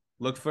big.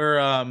 Look for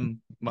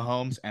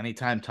Mahomes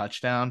anytime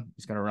touchdown.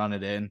 He's gonna run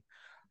it in.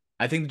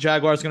 I think the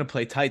Jaguars going to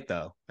play tight,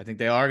 though. I think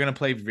they are going to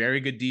play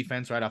very good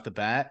defense right off the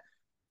bat.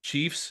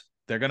 Chiefs,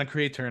 they're going to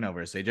create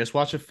turnovers. They just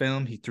watched a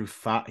film. He threw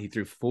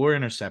four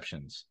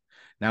interceptions.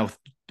 Now,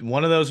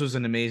 one of those was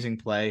an amazing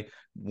play.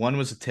 One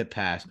was a tip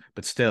pass,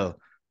 but still,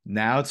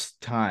 now it's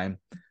time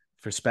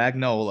for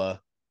Spagnola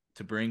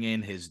to bring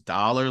in his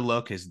dollar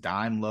look, his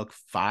dime look,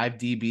 five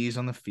DBs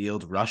on the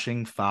field,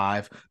 rushing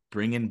five,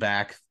 bringing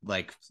back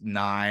like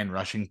nine,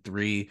 rushing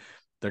three.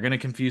 They're going to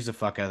confuse the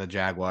fuck out of the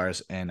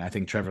Jaguars, and I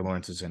think Trevor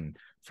Lawrence is in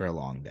for a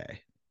long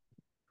day.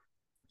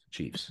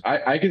 Chiefs.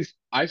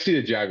 I see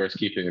the Jaguars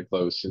keeping it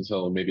close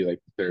until maybe like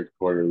the third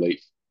quarter,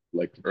 late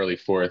like early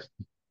fourth.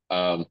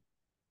 Um,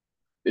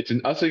 it's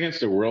an us against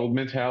the world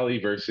mentality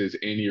versus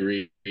Andy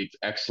Reid's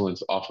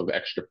excellence off of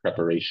extra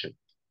preparation.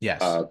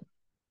 Yes, Uh,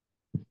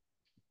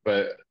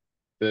 but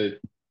the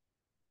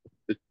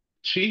the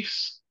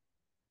Chiefs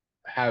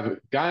have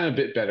gotten a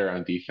bit better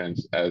on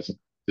defense as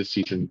the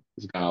season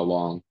has gone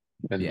along.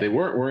 And they yeah,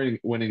 weren't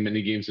winning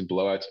many games in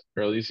blowouts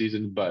early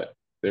season, but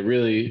they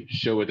really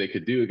show what they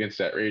could do against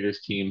that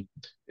Raiders team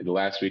in the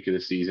last week of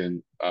the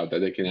season, that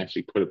they can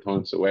actually put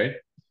opponents away.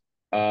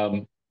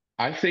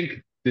 I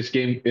think this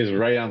game is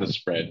right on the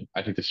spread.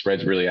 I think the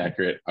spread's really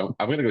accurate. I'm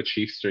going to go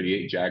Chiefs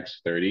 38,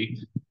 Jags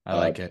 30. I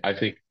like it.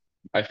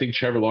 I think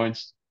Trevor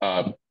Lawrence,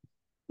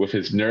 with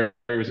his nerves,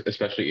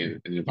 especially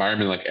in an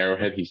environment like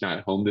Arrowhead, he's not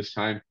at home this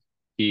time.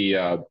 He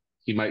uh,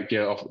 he might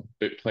get off,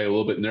 play a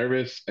little bit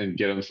nervous and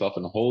get himself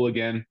in a hole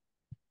again.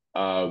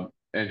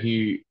 And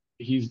he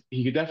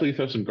could definitely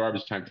throw some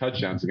garbage time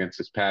touchdowns against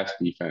this pass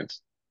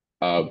defense.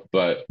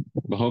 But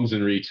Mahomes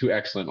and Reed too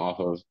excellent off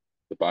of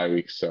the bye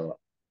week, so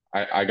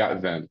I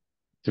got them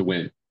to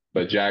win.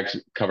 But Jags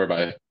cover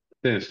by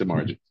thinnest of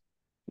margins.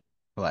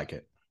 I like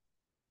it.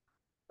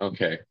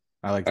 Okay.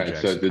 I like the All right.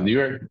 Jags So to the New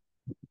cover. York,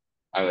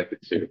 I like it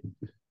too.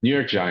 New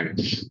York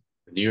Giants.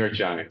 The New York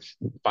Giants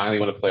finally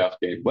won a playoff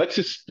game. Let's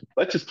just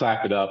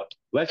clap it up.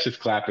 Let's just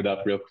clap it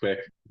up real quick.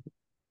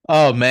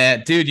 Oh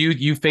man, dude,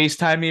 you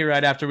FaceTime me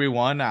right after we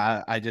won.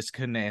 I just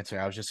couldn't answer.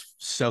 I was just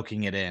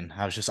soaking it in.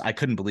 I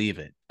couldn't believe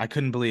it. I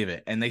couldn't believe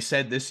it. And they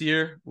said this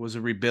year was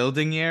a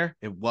rebuilding year.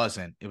 It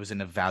wasn't. It was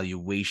an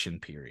evaluation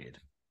period.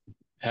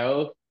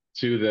 Hell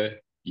to the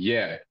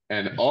yeah.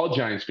 And all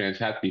Giants fans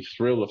have to be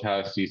thrilled with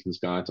how the season's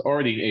gone. It's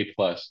already an A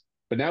plus.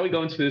 But now we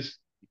go into this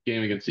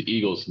game against the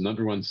Eagles,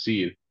 number one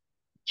seed.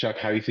 Chuck,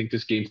 how do you think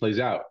this game plays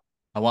out?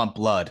 I want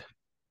blood.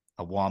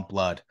 I want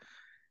blood.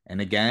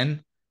 And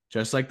again,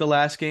 just like the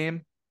last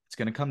game, it's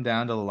going to come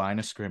down to the line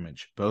of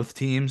scrimmage. Both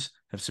teams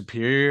have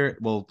superior,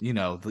 well,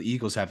 the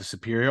Eagles have a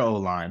superior O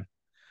line.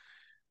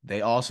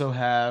 They also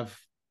have,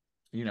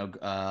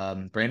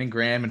 Brandon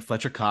Graham and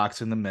Fletcher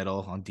Cox in the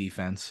middle on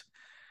defense.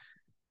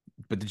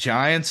 But the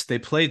Giants, they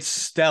played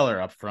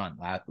stellar up front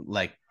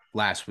like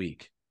last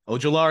week.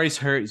 Ojolari's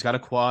hurt. He's got a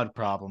quad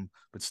problem.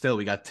 But still,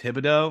 we got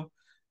Thibodeau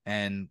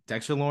and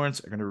Dexter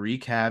Lawrence are going to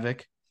wreak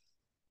havoc.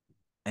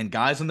 And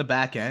guys on the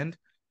back end,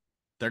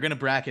 they're going to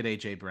bracket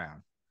A.J.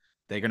 Brown.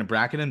 They're going to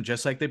bracket him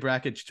just like they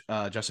bracket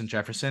Justin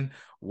Jefferson.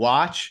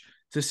 Watch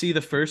to see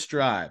the first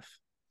drive.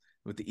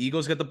 With the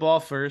Eagles get the ball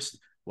first,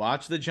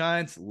 watch the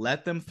Giants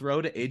let them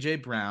throw to A.J.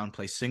 Brown,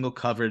 play single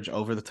coverage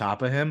over the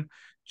top of him,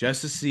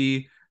 just to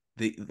see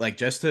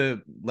just to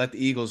let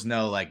the Eagles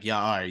know, like,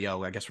 yeah, all right,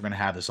 yo, I guess we're going to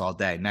have this all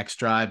day. Next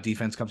drive,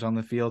 defense comes on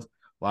the field.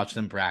 Watch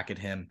them bracket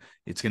him.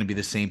 It's going to be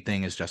the same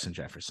thing as Justin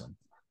Jefferson.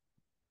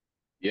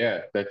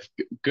 Yeah, that's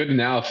good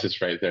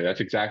analysis right there. That's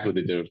exactly what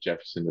they did with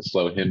Jefferson to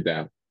slow him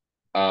down.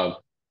 Uh,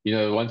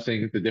 the one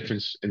thing, the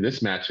difference in this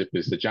matchup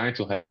is the Giants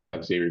will have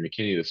Xavier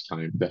McKinney this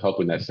time to help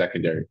in that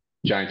secondary.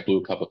 Giants blew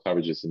a couple of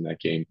coverages in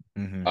that game.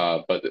 Mm-hmm.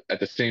 But at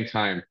the same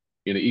time,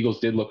 the Eagles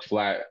did look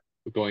flat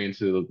going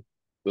into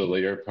the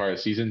later part of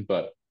the season,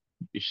 but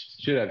you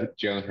should have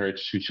Jalen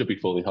Hurts, who should be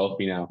fully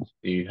healthy now.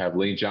 And you have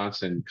Lane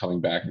Johnson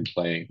coming back and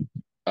playing.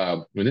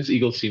 When this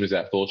Eagles team is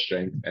at full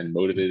strength and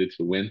motivated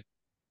to win,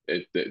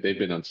 they've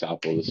been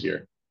unstoppable this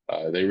year.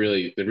 They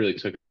really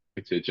took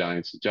it to the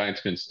Giants. The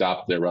Giants couldn't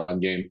stop their run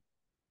game.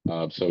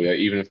 So yeah,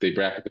 even if they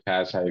bracket the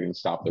pass, how are they going to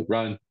stop the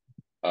run?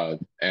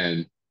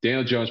 And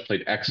Daniel Jones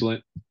played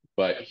excellent,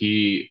 but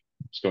he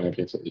was going up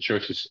against the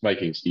atrocious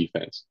Vikings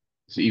defense.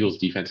 The Eagles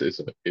defense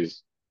is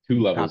two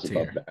Top levels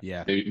above tier. that,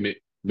 Yeah.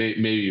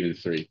 maybe even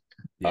three.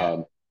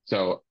 Yeah.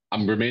 So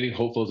I'm remaining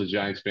hopeful as a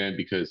Giants fan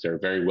because they're a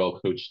very well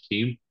coached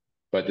team.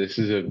 But this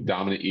is a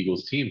dominant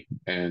Eagles team.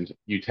 And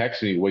you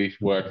text me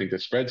what I think the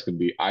spread's going to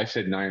be. I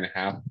said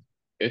 9.5.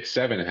 It's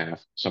 7.5.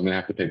 So I'm going to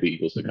have to pick the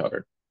Eagles to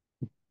cover.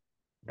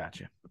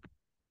 Gotcha.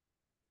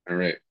 All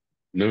right.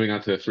 Moving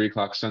on to the 3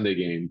 o'clock Sunday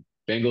game.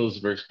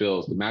 Bengals versus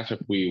Bills, the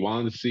matchup we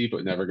wanted to see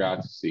but never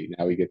got to see.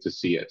 Now we get to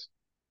see it.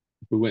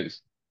 Who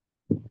wins?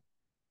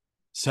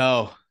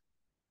 So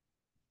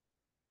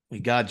we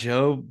got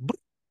Joe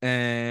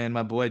and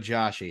my boy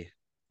Joshy.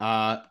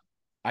 I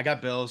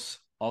got Bills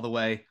all the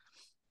way.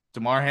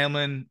 DeMar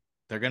Hamlin,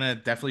 they're gonna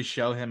definitely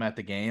show him at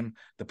the game.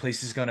 The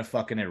place is gonna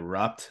fucking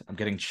erupt. I'm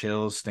getting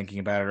chills thinking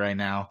about it right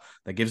now.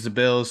 That gives the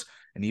Bills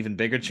an even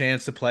bigger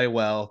chance to play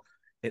well.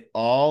 It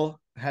all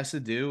has to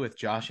do with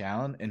Josh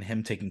Allen and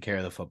him taking care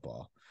of the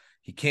football.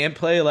 He can't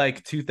play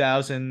like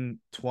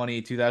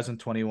 2020,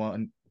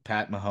 2021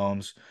 Pat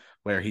Mahomes,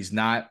 where he's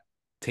not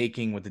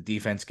taking what the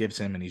defense gives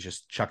him and he's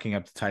just chucking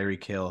up to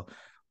Tyreek Hill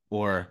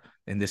or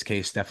in this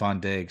case, Stephon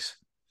Diggs.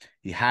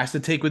 He has to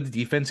take what the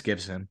defense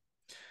gives him.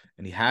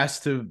 And he has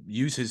to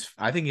use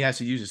I think he has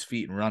to use his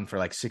feet and run for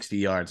like 60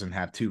 yards and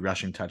have 2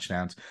 rushing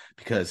touchdowns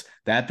because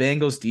that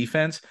Bengals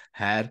defense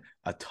had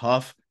a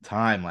tough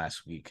time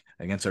last week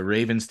against a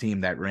Ravens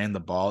team that ran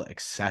the ball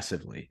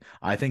excessively.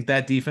 I think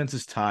that defense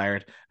is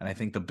tired, and I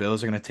think the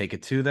Bills are going to take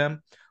it to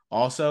them.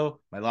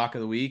 Also, my lock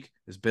of the week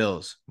is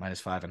Bills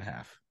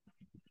 -5.5.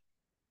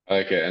 I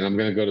like it. And I'm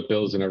going to go to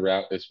Bills in a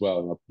route as well.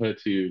 And I'll put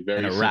it to you And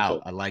very a route.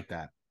 simple. I like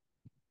that.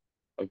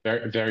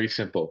 Very, very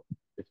simple.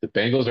 If the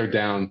Bengals are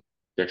down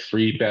their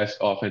 3 best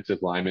offensive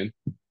linemen,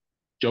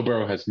 Joe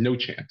Burrow has no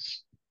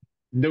chance.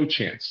 No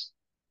chance.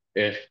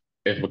 If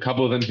if a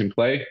couple of them can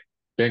play,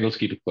 Bengals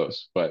keep it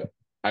close. But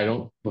I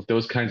don't with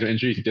those kinds of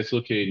injuries,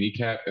 dislocated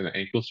kneecap and an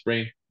ankle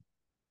sprain,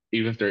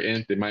 even if they're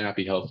in, they might not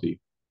be healthy.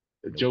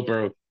 Nope. Joe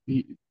Burrow,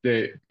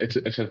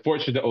 it's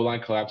unfortunate the O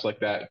line collapse like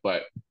that,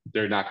 but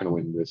they're not going to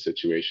win this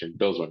situation.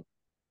 Bills win.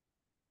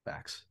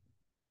 Facts.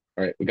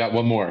 All right, we got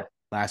one more.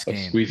 Last Let's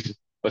game. squeeze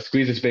let's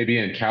squeeze this baby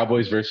in.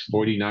 Cowboys versus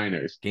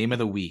 49ers. Game of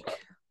the week.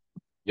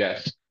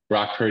 Yes.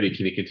 Brock Purdy,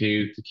 can he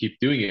continue to keep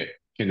doing it?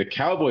 Can the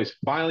Cowboys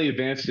finally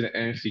advance to the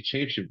NFC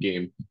Championship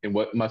game in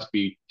what must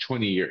be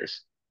 20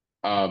 years?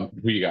 Who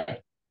you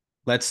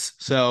got?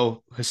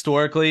 So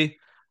historically,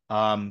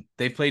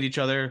 they've played each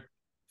other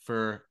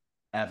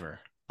forever.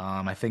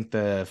 I think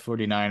the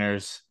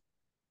 49ers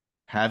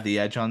have the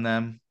edge on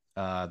them.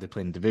 They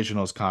played in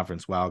divisionals,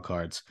 conference, wild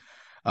cards.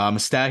 A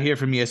stat here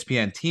from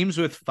ESPN: teams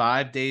with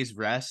 5 days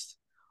rest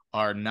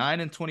are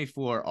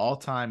 9-24 all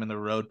time in the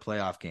road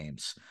playoff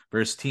games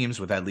versus teams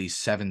with at least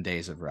 7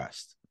 days of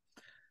rest.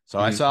 So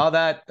I Mhm.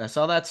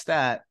 saw that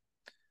stat,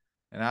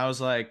 and I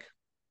was like,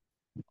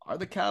 are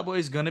the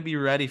Cowboys going to be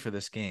ready for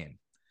this game?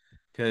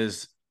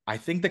 Because I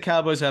think the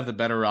Cowboys have the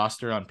better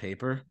roster on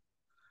paper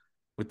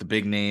with the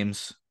big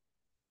names,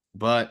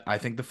 but I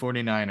think the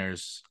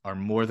 49ers are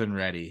more than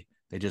ready.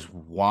 They just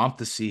womp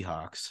the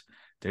Seahawks.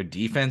 Their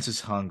defense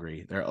is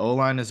hungry. Their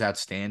O-line is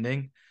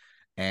outstanding.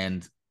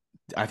 And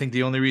I think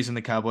the only reason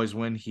the Cowboys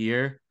win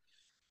here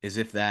is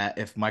if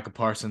Michael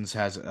Parsons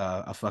has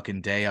a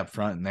fucking day up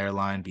front and their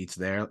line beats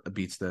the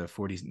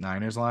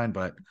 49ers line.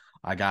 But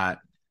I got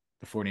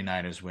the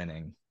 49ers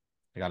winning.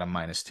 I got a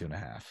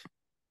 -2.5.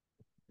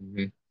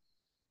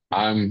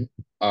 Mhm.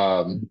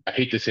 I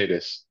hate to say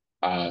this.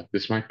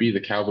 This might be the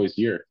Cowboys'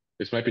 year.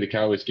 This might be the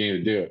Cowboys' game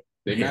to do it.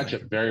 Really?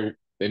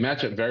 They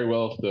match up very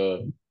well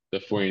with the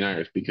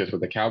 49ers because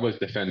what the Cowboys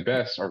defend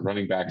best are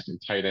running backs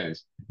and tight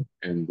ends.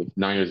 And the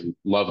Niners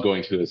love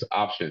going to those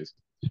options.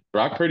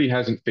 Brock Purdy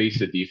hasn't faced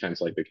a defense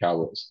like the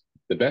Cowboys.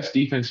 The best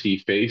defense he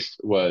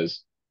faced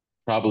was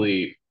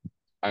probably,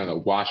 I don't know,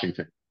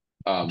 Washington.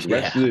 The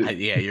rest of Yeah, the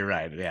yeah, you're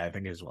right. Yeah, I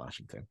think it was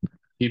Washington.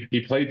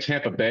 he played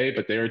Tampa Bay,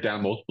 but they were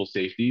down multiple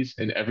safeties,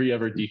 and every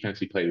other defense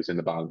he played was in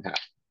the bottom half.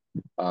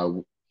 Uh,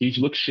 he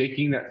looked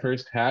shaking that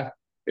first half.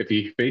 If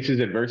he faces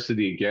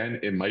adversity again,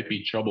 it might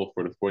be trouble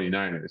for the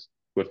 49ers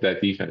with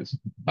that defense.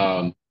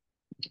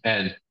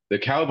 And the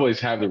Cowboys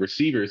have the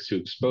receivers to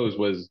expose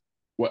was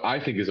what I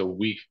think is a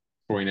weak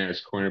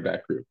 49ers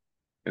cornerback group.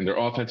 And their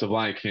offensive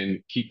line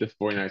can keep the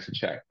 49ers in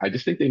check. I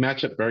just think they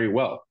match up very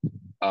well.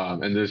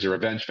 And there's a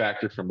revenge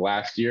factor from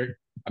last year.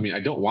 I mean, I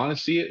don't want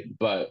to see it,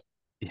 but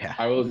Yeah.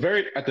 I will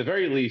at the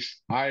very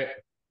least, I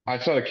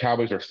saw the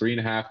Cowboys are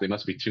 3.5. They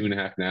must be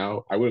 2.5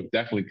 now. I would have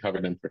definitely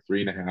covered them for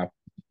 3.5.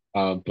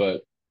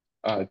 But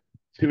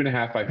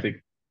 2.5, I think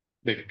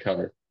they could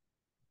cover.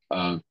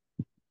 Um,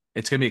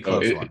 It's gonna be a so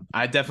close one.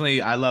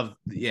 I love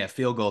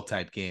field goal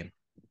type game.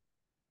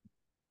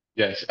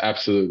 yes,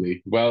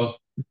 absolutely. Well,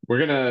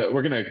 we're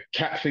gonna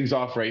cap things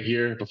off right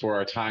here before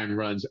our time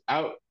runs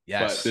out. But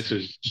Yes. this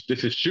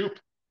is Shoop,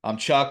 I'm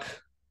Chuck.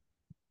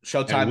 and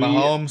Showtime we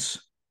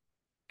Mahomes.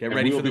 Get and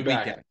ready we will for be the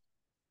back. weekend.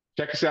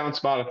 Check us out on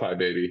Spotify,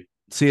 baby.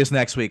 See us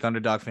next week,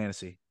 Underdog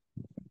Fantasy.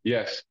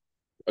 Yes,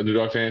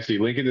 Underdog Fantasy.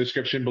 Link in the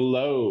description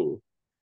below.